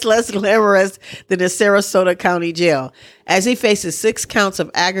the Sarasota County Jail, as he faces 6 counts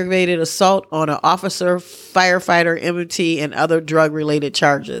of aggravated assault on an officer, firefighter, MT, and other drug-related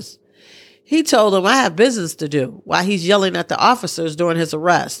charges. He told them, "I have business to do," while he's yelling at the officers during his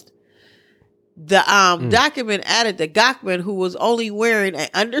arrest. The document added that Gachman, who was only wearing an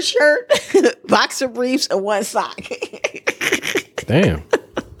undershirt, boxer briefs, and one sock. Damn.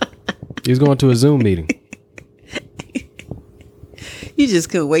 He was going to a Zoom meeting. You just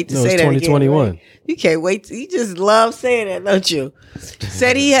couldn't wait to say that 2021. again, right? You can't wait. You just love saying that, don't you?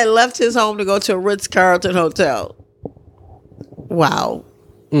 Said he had left his home to go to a Ritz-Carlton hotel. Wow.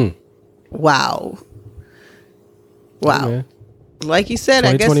 Wow. Yeah. Like you said,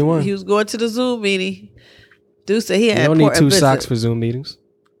 I guess 2021. he was going to the Zoom meeting. Dude said he had You don't need important 2 business. socks for Zoom meetings.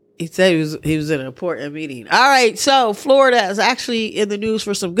 He said he was in an important meeting. All right, so Florida is actually in the news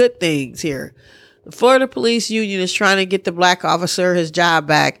for some good things here. The Florida Police Union is trying to get the black officer his job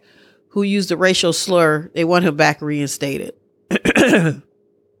back who used a racial slur. They want him back reinstated.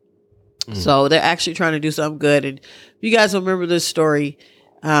 So they're actually trying to do something good. And you guys remember this story.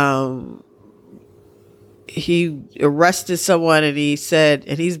 He arrested someone and he said,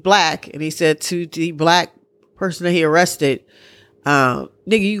 and he's black, and he said to the black person that he arrested, nigga,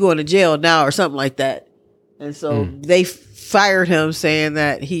 you going to jail now or something like that. And so they fired him saying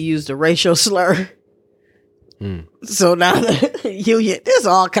that he used a racial slur. So now the union, this is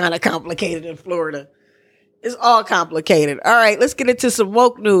all kind of complicated in Florida. It's all complicated. All right, let's get into some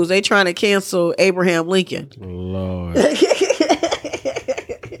woke news. They trying to cancel Abraham Lincoln. Lord.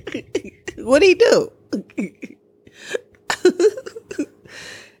 What'd he do?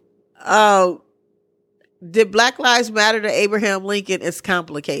 Did Black Lives Matter to Abraham Lincoln? It's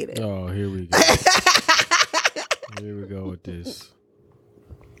complicated. Oh, here we go. Here we go with this.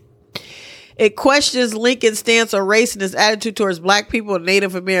 It questions Lincoln's stance on race and his attitude towards black people and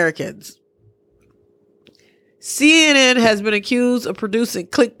Native Americans. CNN has been accused of producing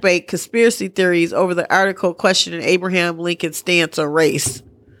clickbait conspiracy theories over the article questioning Abraham Lincoln's stance on race,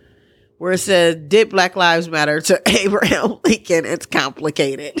 where it says, did Black Lives Matter to Abraham Lincoln? It's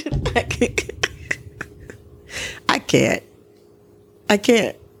complicated. I can't.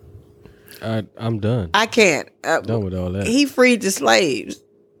 I'm done. I can't. Done with all that. He freed the slaves.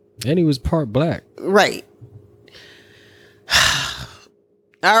 And he was part black. Right.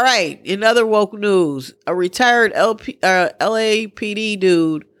 All right. In other woke news, a retired LAPD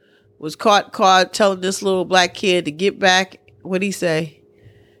dude was caught telling this little black kid to get back. What'd he say?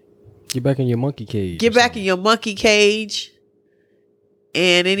 Get back in your monkey cage. Get back in your monkey cage.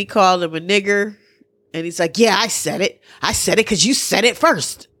 And then he called him a nigger. And he's like, yeah, I said it. I said it because you said it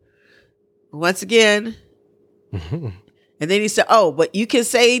first. Once again. And then he said, oh, but you can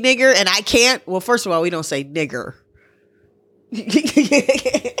say nigger and I can't? Well, first of all, we don't say nigger.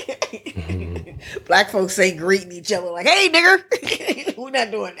 Black folks say greeting each other like, hey, nigger. We're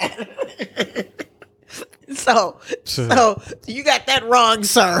not doing that. So you got that wrong,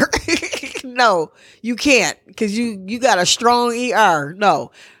 sir. No, you can't, because you got a strong ER.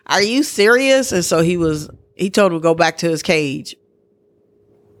 No. Are you serious? And so he told him to go back to his cage.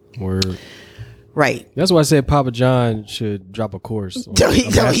 Word. Right. That's why I said Papa John should drop a course. Papa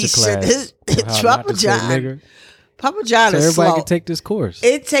John. Papa John so is everybody slow. can take this course.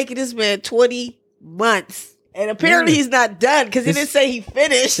 It's taking this man 20 months. And apparently he's not done, because he didn't say he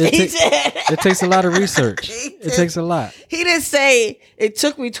finished. It takes a lot of research. It takes a lot. He didn't say it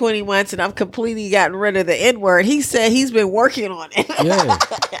took me 20 months and I've completely gotten rid of the N-word. He said he's been working on it. Yeah.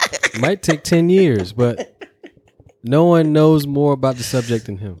 Might take 10 years, but no one knows more about the subject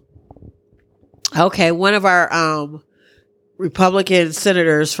than him. Okay, one of our Republican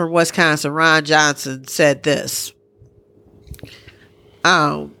senators from Wisconsin, Ron Johnson, said this.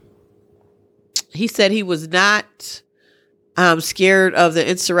 He said he was not scared of the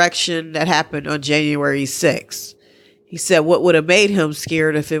insurrection that happened on January 6th. He said what would have made him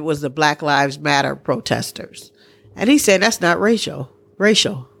scared if it was the Black Lives Matter protesters. And he said that's not racial.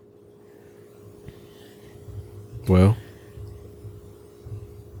 Well.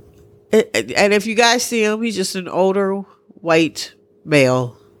 And if you guys see him, he's just an older white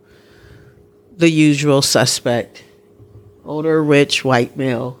male. The usual suspect. Older, rich, white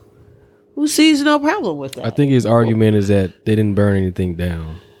male. Who sees no problem with that? I think his argument is that they didn't burn anything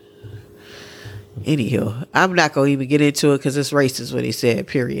down. Anywho, I'm not going to even get into it because it's racist what he said,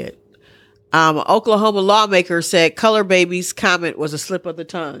 period. Oklahoma lawmaker said Color Baby's comment was a slip of the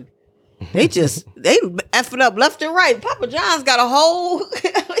tongue. They effing up left and right. Papa John's got a whole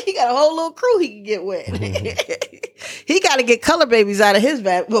little crew he can get with. He got to get Color Babies out of his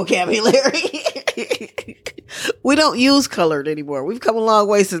vocabulary. We don't use colored anymore. We've come a long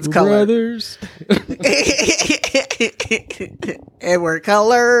way since color. Brothers. And we're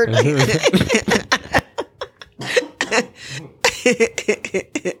colored.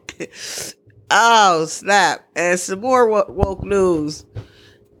 Oh, snap. And some more woke news.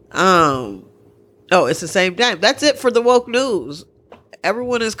 It's the same time. That's it for the woke news.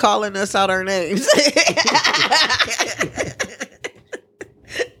 Everyone is calling us out our names.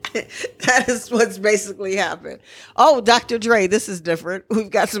 That is what's basically happened. Oh, Dr. Dre, this is different. We've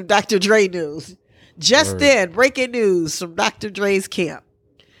got some Dr. Dre news. Just in, breaking news from Dr. Dre's camp.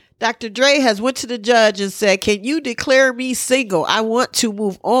 Dr. Dre has went to the judge and said, can you declare me single? I want to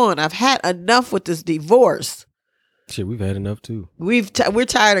move on. I've had enough with this divorce. Shit, we've had enough too. We're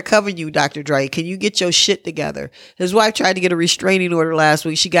tired of covering you, Dr. Dre. Can you get your shit together? His wife tried to get a restraining order last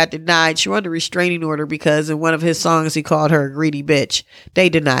week. She got denied. She wanted a restraining order because in one of his songs he called her a greedy bitch. They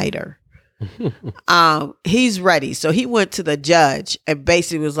denied her. He's ready. So he went to the judge and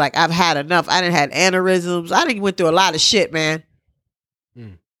basically was like, I've had enough. I done had aneurysms. I done went through a lot of shit, man.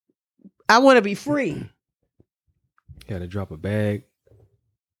 I want to be free. He had to drop a bag.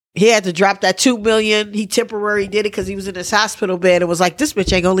 He had to drop that $2 million. He temporarily did it because he was in his hospital bed and was like, this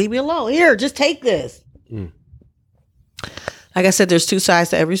bitch ain't gonna leave me alone. Here, just take this. Like I said, there's two sides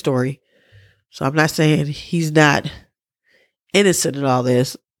to every story. So I'm not saying he's not innocent in all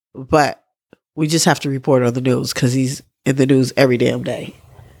this, but we just have to report on the news because he's in the news every damn day.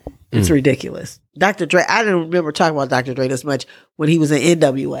 It's ridiculous. Dr. Dre, I don't remember talking about Dr. Dre this much when he was in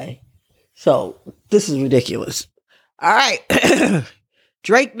NWA. So this is ridiculous. All right.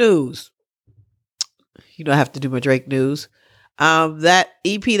 Drake news. You don't have to do my Drake news. That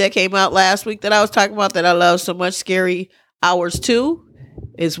EP that came out last week that I was talking about that I love so much, Scary Hours 2,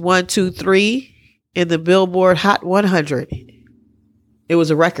 is 1, 2, 3 in the Billboard Hot 100. It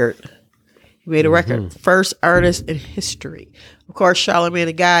was a record. He made a record. First artist in history. Of course, Charlamagne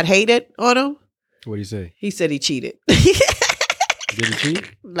the God hated on him. What do you say? He said he cheated. Did he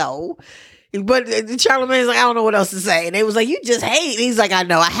cheat? No. But Charlamagne's like, I don't know what else to say. And they was like, you just hate. He's like, I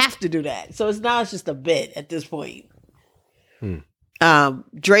know, I have to do that. So it's just a bit at this point.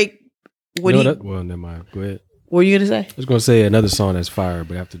 Drake, well, never mind. Go ahead. What were you going to say? I was going to say another song that's fire,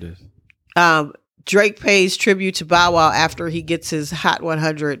 but after this. Drake pays tribute to Bow Wow after he gets his Hot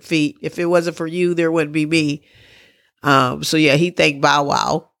 100 feat. If it wasn't for you, there wouldn't be me. So yeah, he thanked Bow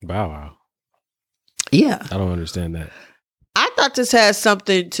Wow. Bow Wow. Yeah. I don't understand that. I thought this has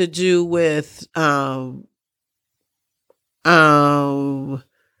something to do with like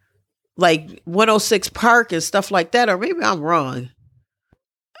 106 Park and stuff like that, or maybe I'm wrong.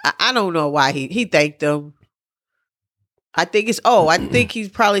 I don't know why he thanked them. I think he's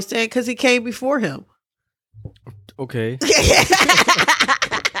probably saying because he came before him. Okay.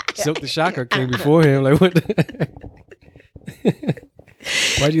 Silk the Shocker came before him. Like what?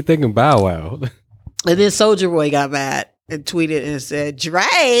 Why'd you thinking Bow Wow? And then Soulja Boy got mad and tweeted and said,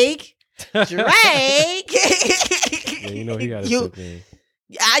 Drake. Yeah, you know he got his thing.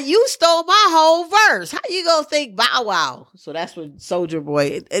 You stole my whole verse. How you gonna think Bow Wow? So that's when Soulja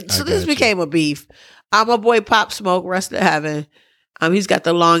Boy. So this became a beef. My boy Pop Smoke, rest in heaven. He's got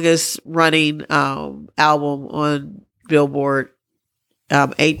the longest running album on Billboard.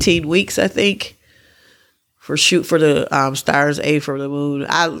 18 weeks, I think. For Shoot for the Stars, A for the Moon.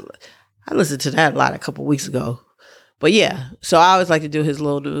 I listened to that a couple weeks ago. But yeah, so I always like to do his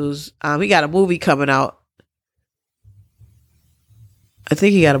little news. He got a movie coming out. I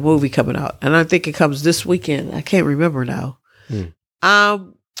think he got a movie coming out. And I think it comes this weekend. I can't remember now.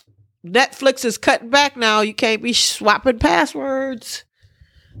 Netflix is cutting back now. You can't be swapping passwords.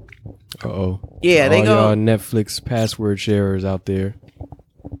 Uh-oh. Yeah, they go. Y'all Netflix password sharers out there.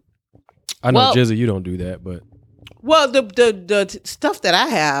 I know, Jizzy, you don't do that, but. Well, the stuff that I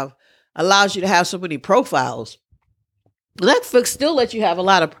have allows you to have so many profiles. Netflix still lets you have a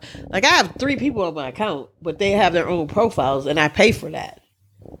lot of, like I have 3 people on my account, but they have their own profiles and I pay for that.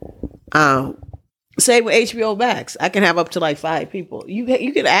 Same with HBO Max. I can have up to like 5 people. You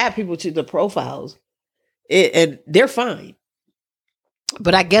can add people to the profiles and they're fine.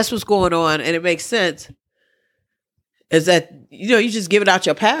 But I guess what's going on, and it makes sense, is that, you just give it out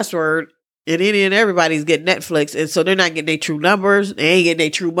your password and any and everybody's getting Netflix. And so they're not getting their true numbers. They ain't getting their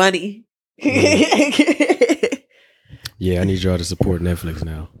true money. Yeah, I need y'all to support Netflix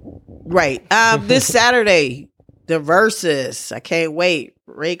now. Right. This Saturday, the Versus. I can't wait.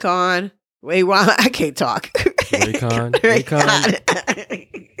 Raycon, I can't talk.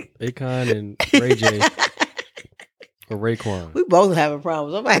 Akon and Ray J. Or Raekwon. We both having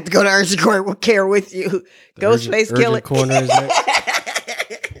problems. I might have to go to urgent care with you. Ghostface Killah. Corner is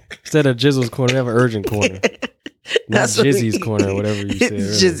next. Instead of Jizzle's corner, we have an urgent corner. Not Jizzy's corner, or whatever you said.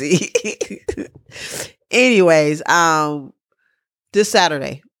 Jizzy. Anyways, this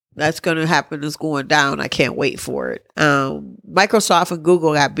Saturday, that's going to happen. It's going down. I can't wait for it. Microsoft and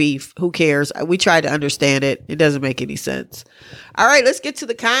Google got beef. Who cares? We tried to understand it. It doesn't make any sense. All right, let's get to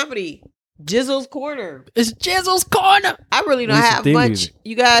the comedy. Jizzle's Corner. It's Jizzle's Corner. I really don't have much,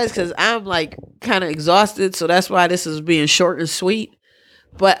 you guys, because I'm like kind of exhausted. So that's why this is being short and sweet.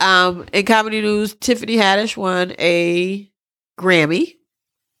 But in comedy news, Tiffany Haddish won a Grammy.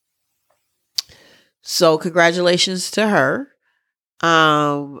 So congratulations to her.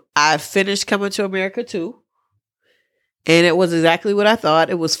 I finished Coming to America 2. And it was exactly what I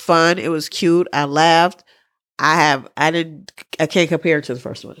thought. It was fun. It was cute. I laughed. I can't compare it to the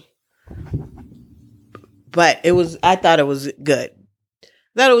first one. But I thought it was good.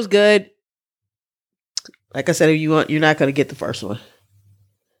 Like I said, if you want, you're not going to get the first one.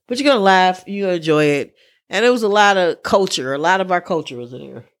 But you're going to laugh. You're going to enjoy it. And it was a lot of culture. A lot of our culture was in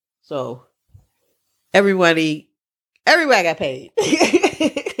there. So everybody got paid.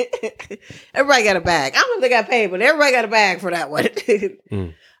 Everybody got a bag. I don't know if they got paid, but everybody got a bag for that one.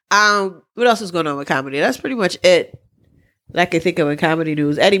 What else is going on with comedy? That's pretty much it that I can think of in comedy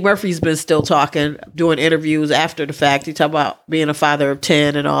news. Eddie Murphy's been still talking, doing interviews after the fact. He talked about being a father of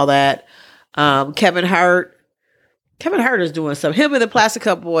 10 and all that. Kevin Hart is doing something. Him and the Plastic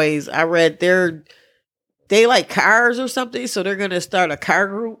Cup Boys, I read they like cars or something, so they're going to start a car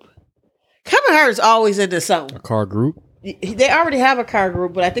group. Kevin Hart is always into something. A car group? They already have a car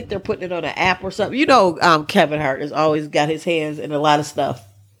group, but I think they're putting it on an app or something. Kevin Hart has always got his hands in a lot of stuff,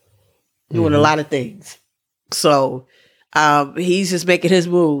 doing a lot of things. So he's just making his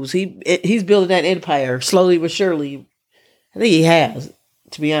moves. He's building that empire slowly but surely. I think he has,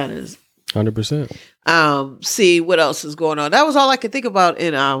 to be honest. 100%. See what else is going on. That was all I could think about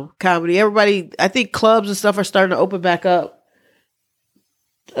in comedy. Everybody, I think clubs and stuff are starting to open back up.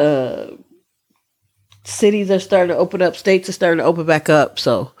 cities are starting to open up, states are starting to open back up.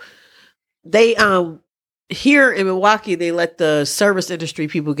 So they here in Milwaukee, they let the service industry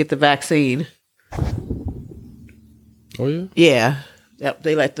people get the vaccine. Oh yeah. Yeah. Yep,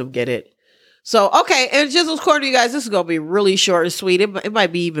 they let them get it. So okay, and Jizzle's Corner, you guys, this is gonna be really short and sweet. It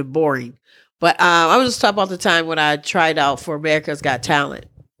might be even boring. But I was just talking about the time when I tried out for America's Got Talent.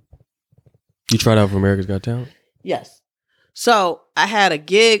 You tried out for America's Got Talent? Yes. So I had a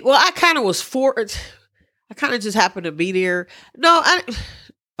gig. Well, I kind of just happened to be there.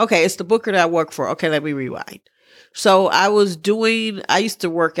 Okay, it's the booker that I work for. Okay, let me rewind. So I used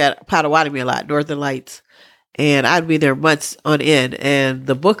to work at Potawatomi a lot, Northern Lights, and I'd be there months on end. And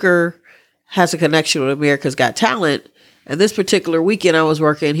the booker has a connection with America's Got Talent. And this particular weekend I was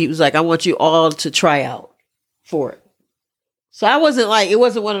working, he was like, I want you all to try out for it. So it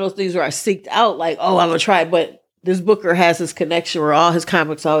wasn't one of those things where I seeked out like, oh, I'm going to try it. But this booker has this connection where all his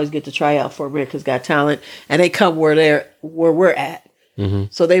comics always get to try out for America's Got Talent. And they come where we're at. Mm-hmm.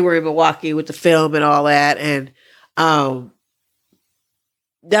 So they were in Milwaukee with the film and all that. And now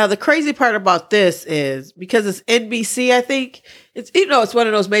the crazy part about this is because it's NBC, I think, it's one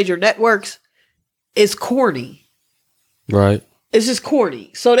of those major networks. It's corny. Right. It's just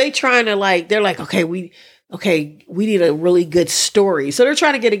corny. So they're like, okay, we need a really good story. So they're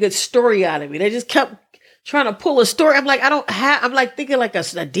trying to get a good story out of me. They just kept trying to pull a story. I'm like, I'm like thinking like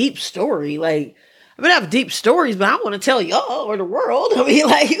a deep story. Like, I mean, I have deep stories, but I want to tell y'all or the world. I mean,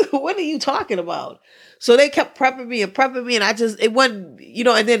 like, what are you talking about? So they kept prepping me. And it wasn't,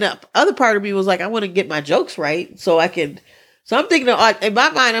 and then the other part of me was like, I want to get my jokes right so I can. So I'm thinking, in my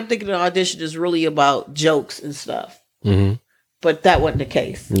mind, I'm thinking the audition is really about jokes and stuff. Mm-hmm. But that wasn't the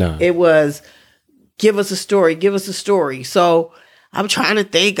case. No. It was, give us a story. So I'm trying to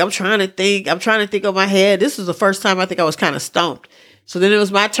think on my head. This was the first time I think I was kind of stumped. So then it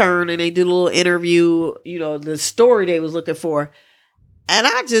was my turn and they did a little interview, the story they was looking for. And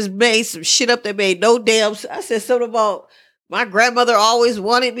I just made some shit up that made no damn sense. I said something about my grandmother always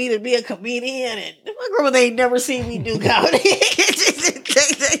wanted me to be a comedian and my grandmother ain't never seen me do comedy.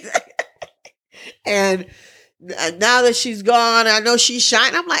 And now that she's gone, I know she's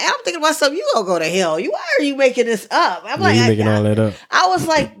shining. I'm thinking to myself, you gonna go to hell. Why are you making this up? I'm like, you making all that up. I was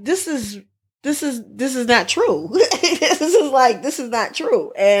like, this is not true. This is not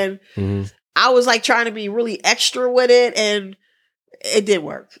true. And I was like trying to be really extra with it, and it didn't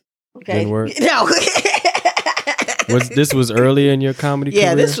work. Okay, didn't work. No. This was early in your comedy career?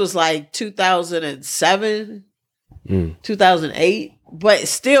 Yeah, this was like 2007, 2008. But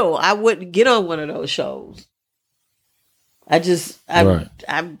still, I wouldn't get on one of those shows. I wasn't.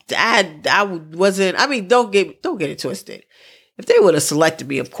 I mean, don't get it twisted. If they would have selected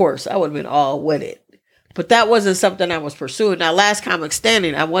me, of course, I would have been all with it. But that wasn't something I was pursuing. Now, Last Comic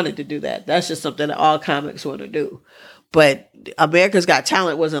Standing, I wanted to do that. That's just something that all comics want to do. But America's Got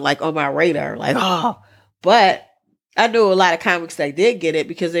Talent wasn't like on my radar. Like, but I knew a lot of comics that did get it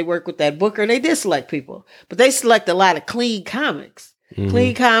because they work with that booker and they did select people. But they select a lot of clean comics. Mm-hmm.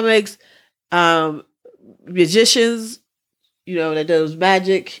 Clean comics, magicians, that does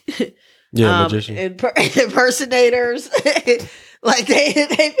magic. Yeah, magician. Impersonators. Like they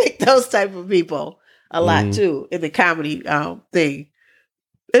pick those type of people a lot too in the comedy thing.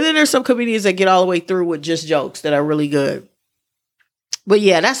 And then there's some comedians that get all the way through with just jokes that are really good. But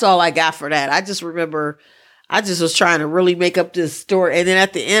yeah, that's all I got for that. I just remember I just was trying to really make up this story. And then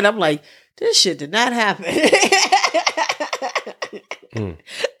at the end, I'm like, this shit did not happen.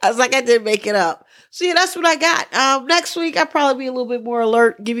 I was like, I didn't make it up. So yeah, that's what I got. Next week, I'll probably be a little bit more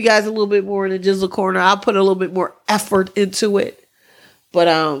alert, give you guys a little bit more in the Jizzle Corner. I'll put a little bit more effort into it. But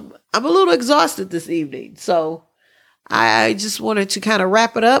I'm a little exhausted this evening. So I just wanted to kind of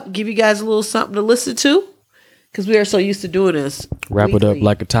wrap it up, give you guys a little something to listen to. Because we are so used to doing this. Wrap it up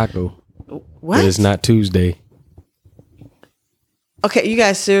like a taco. What? But it's not Tuesday. Okay, you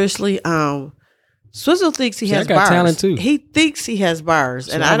guys, seriously, Swizzle thinks he has got bars. Talent too. He thinks he has bars.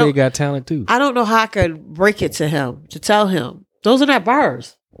 So and I don't got talent too. I don't know how I could break it to him, to tell him. Those are not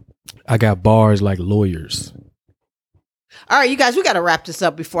bars. I got bars like lawyers. All right, you guys, we got to wrap this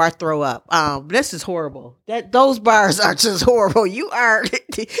up before I throw up. This is horrible. Those bars are just horrible. You are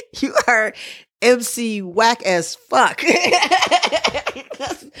MC whack as fuck.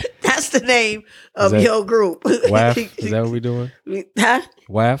 That's the name of your group. WAF? Is that what we're doing? Huh?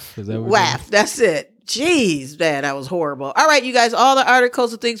 WAF? Is that what we're WAF. doing? That's it. Jeez, man, that was horrible. All right, you guys, all the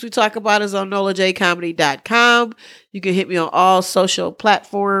articles and things we talk about is on NolaJComedy.com. You can hit me on all social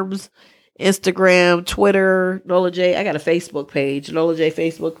platforms. Instagram, Twitter, Nola J. I got a Facebook page, Nola J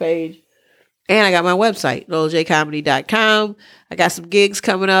Facebook page. And I got my website, nolajcomedy.com. I got some gigs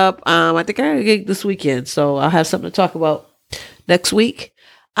coming up. I think I got a gig this weekend, so I'll have something to talk about next week.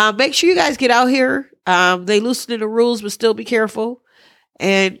 Make sure you guys get out here. They loosening the rules, but still be careful.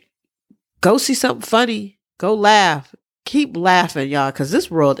 And go see something funny. Go laugh. Keep laughing, y'all, because this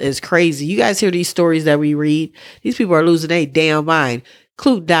world is crazy. You guys hear these stories that we read. These people are losing their damn mind.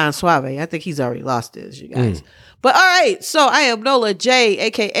 Include Don Suave. I think he's already lost his, you guys. But all right, so I am Nola J,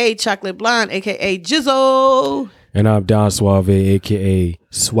 a.k.a. Chocolate Blonde, a.k.a. Jizzle. And I'm Don Suave, a.k.a.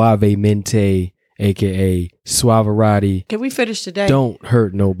 Suave Mente, a.k.a. Suaverati. Can we finish today? Don't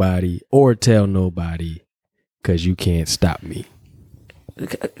hurt nobody or tell nobody, because you can't stop me.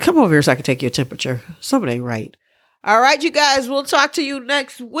 Come over here so I can take your temperature. Something ain't right. All right, you guys, we'll talk to you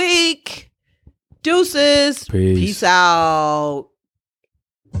next week. Deuces. Peace out.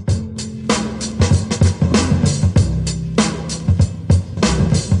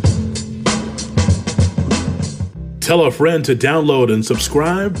 Tell a friend to download and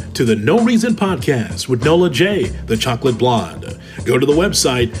subscribe to the No Reason Podcast with Nola J, the Chocolate Blonde. Go to the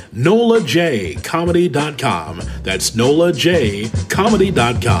website, nolajcomedy.com. That's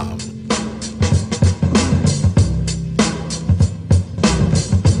nolajcomedy.com.